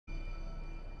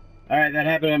Alright, that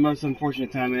happened at a most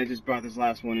unfortunate time, and I just brought this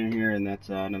last one in here, and that's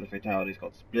another fatality. It's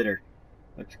called Splitter.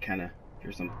 Looks kind of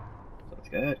fearsome, so let's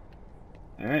go ahead.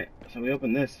 Alright, so we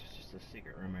open this. It's just a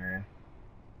secret room area.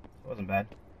 It wasn't bad.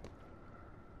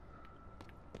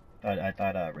 I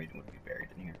thought Raiden would be buried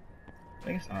in here.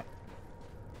 I guess not.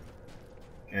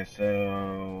 Okay,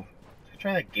 so let's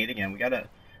try that gate again. We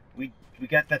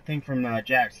got that thing from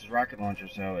Jax, his rocket launcher.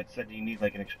 So it said you need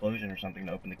like an explosion or something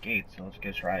to open the gate. So let's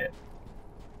go try it.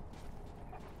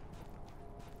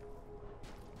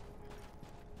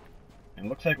 And it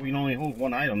looks like we can only hold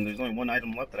one item. There's only one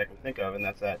item left that I can think of, and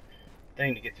that's that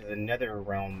thing to get to the Nether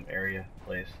Realm area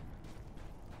place.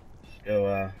 Let's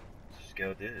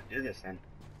go do this then.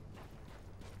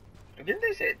 Didn't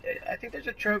they say? I think there's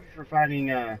a trophy for finding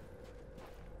that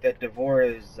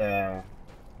Devora's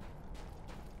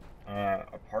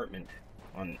apartment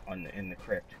in the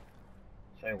crypt.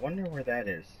 So I wonder where that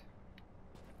is.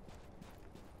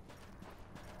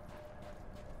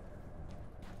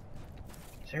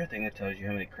 Is there a thing that tells you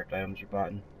how many crypt items you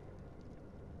bought?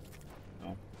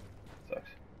 No, sucks.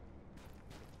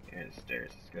 Here's the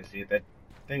stairs. Let's go see if that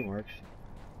thing works.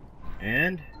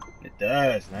 And it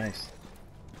does. Nice.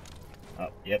 Oh,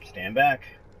 yep. Stand back.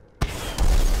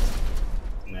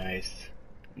 Nice.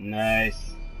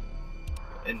 Nice.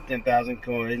 And 10,000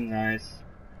 coins. Nice.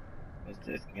 What's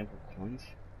this? Gamble coins?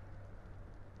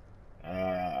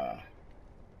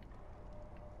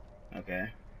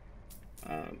 Okay.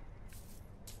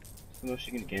 How much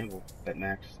you can gamble at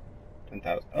max?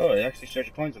 10,000. Oh, it actually shows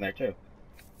your coins in there too.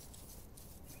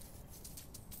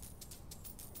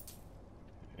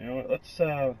 You know what? Let's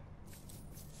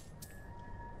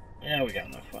yeah, we got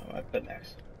enough fun. I bet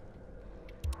max.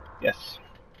 Yes.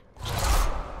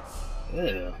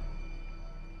 Ew.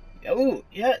 Oh,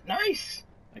 yeah, nice!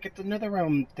 I get the nether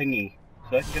realm thingy.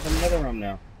 So I can get the nether realm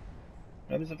now.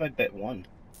 What happens if I bet one?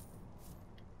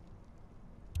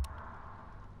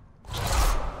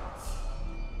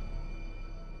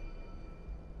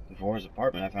 Devora's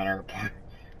apartment. I found her apartment.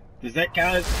 Does that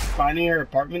count as finding her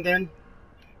apartment then?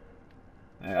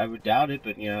 I would doubt it,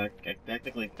 but you know, I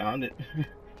technically found it.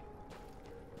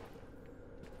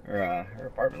 Her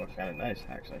apartment looks kind of nice,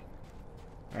 actually.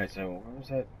 Alright, so where was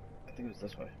that? I think it was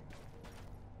this way.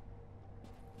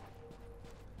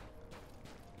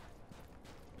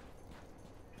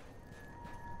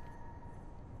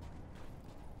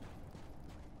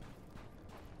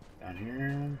 Down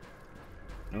here?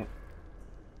 Nope.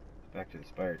 Back to the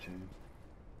Spire Tomb.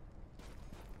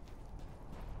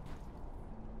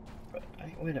 But,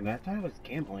 wait a minute, I thought I was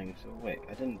gambling, so wait,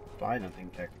 I didn't buy nothing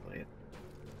technically.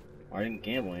 Or I didn't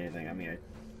gamble anything, I mean,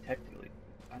 I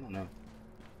don't know.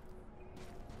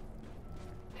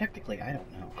 Technically, I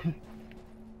don't know.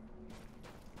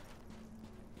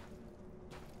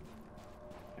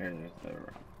 There's the room.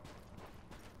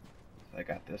 So I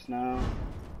got this now.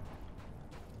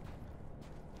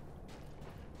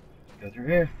 Let's go through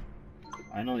here.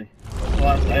 Finally. That's the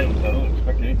last item, so I don't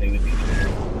expect anything to be there.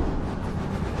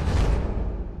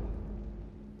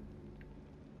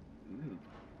 Ooh.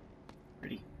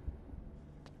 Pretty.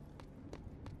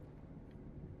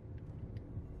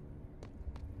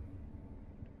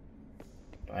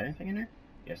 Buy anything in there?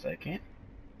 Yes, I can.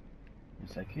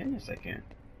 Yes, I can. Yes, I can.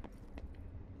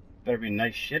 Better be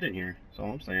nice shit in here. That's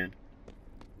all I'm saying.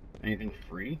 Anything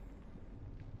free?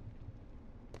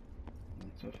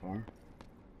 Not so far.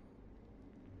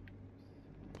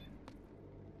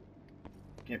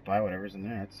 Can't buy whatever's in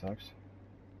there. That sucks.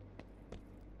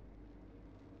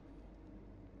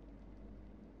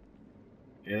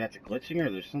 Yeah, that's a glitching, or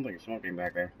there's something smoking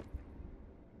back there.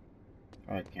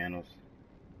 Probably candles.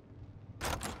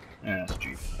 Yeah, that's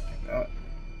cheap. I take that.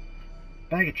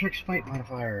 Bag of tricks fight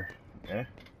modifier. Okay.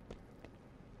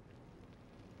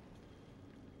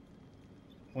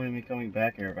 What's me coming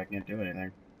back here if I can't do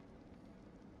anything?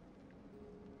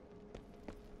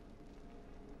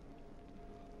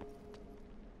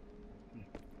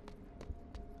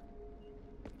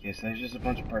 Okay, so there's just a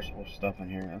bunch of personal stuff in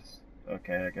here. That's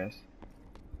okay, I guess.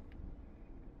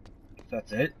 So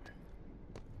that's it.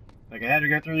 Like I had to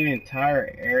go through the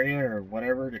entire area or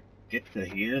whatever to get to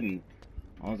here, and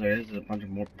all there is a bunch of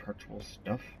more purchasable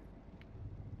stuff.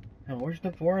 Hell, where's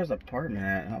Devora's apartment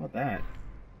at? How about that?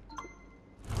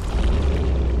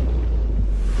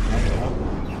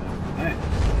 Alright.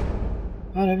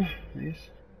 Whatever, I guess.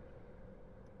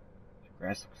 The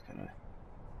grass looks kind of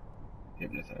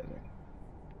hypnotizing.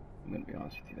 I'm gonna be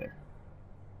honest with you there.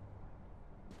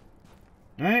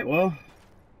 Alright, well.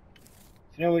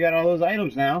 So now we got all those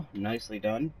items now. Nicely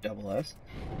done. Double S.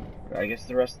 I guess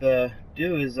the rest to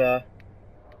do is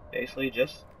basically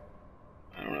just,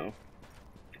 I don't know,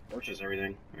 Torches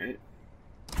everything, right?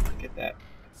 Get that.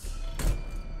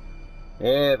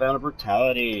 Yeah, I found a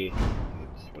brutality.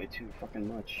 It's way too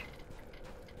fucking much.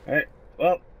 Alright,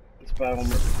 well, let's buy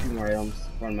two more items.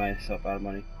 Run myself out of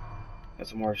money. Got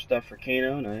some more stuff for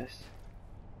Kano, nice.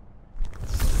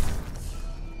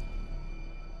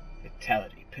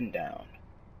 Fatality, pinned down.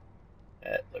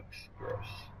 That looks gross.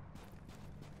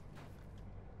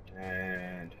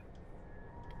 And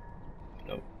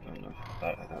nope, not enough.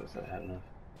 I thought it was that had enough.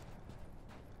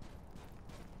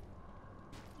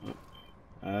 Nope.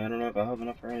 I don't know if I have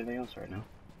enough for anything else right now.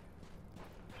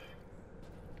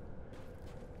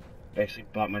 Basically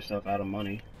bought myself out of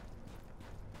money.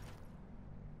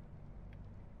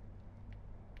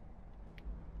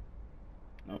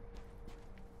 Nope.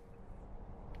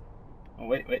 Oh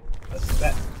wait, let's do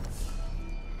that.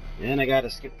 And I got a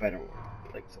skip fighter,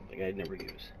 like something I'd never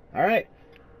use. Alright.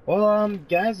 Well,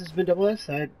 guys, this has been Double S.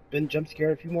 I've been jump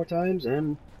scared a few more times,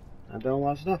 and I've done a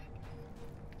lot of stuff.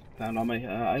 Found all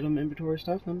my item inventory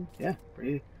stuff, and yeah,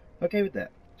 pretty okay with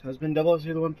that. So it's been Double S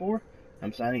 014.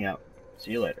 I'm signing out.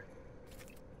 See you later.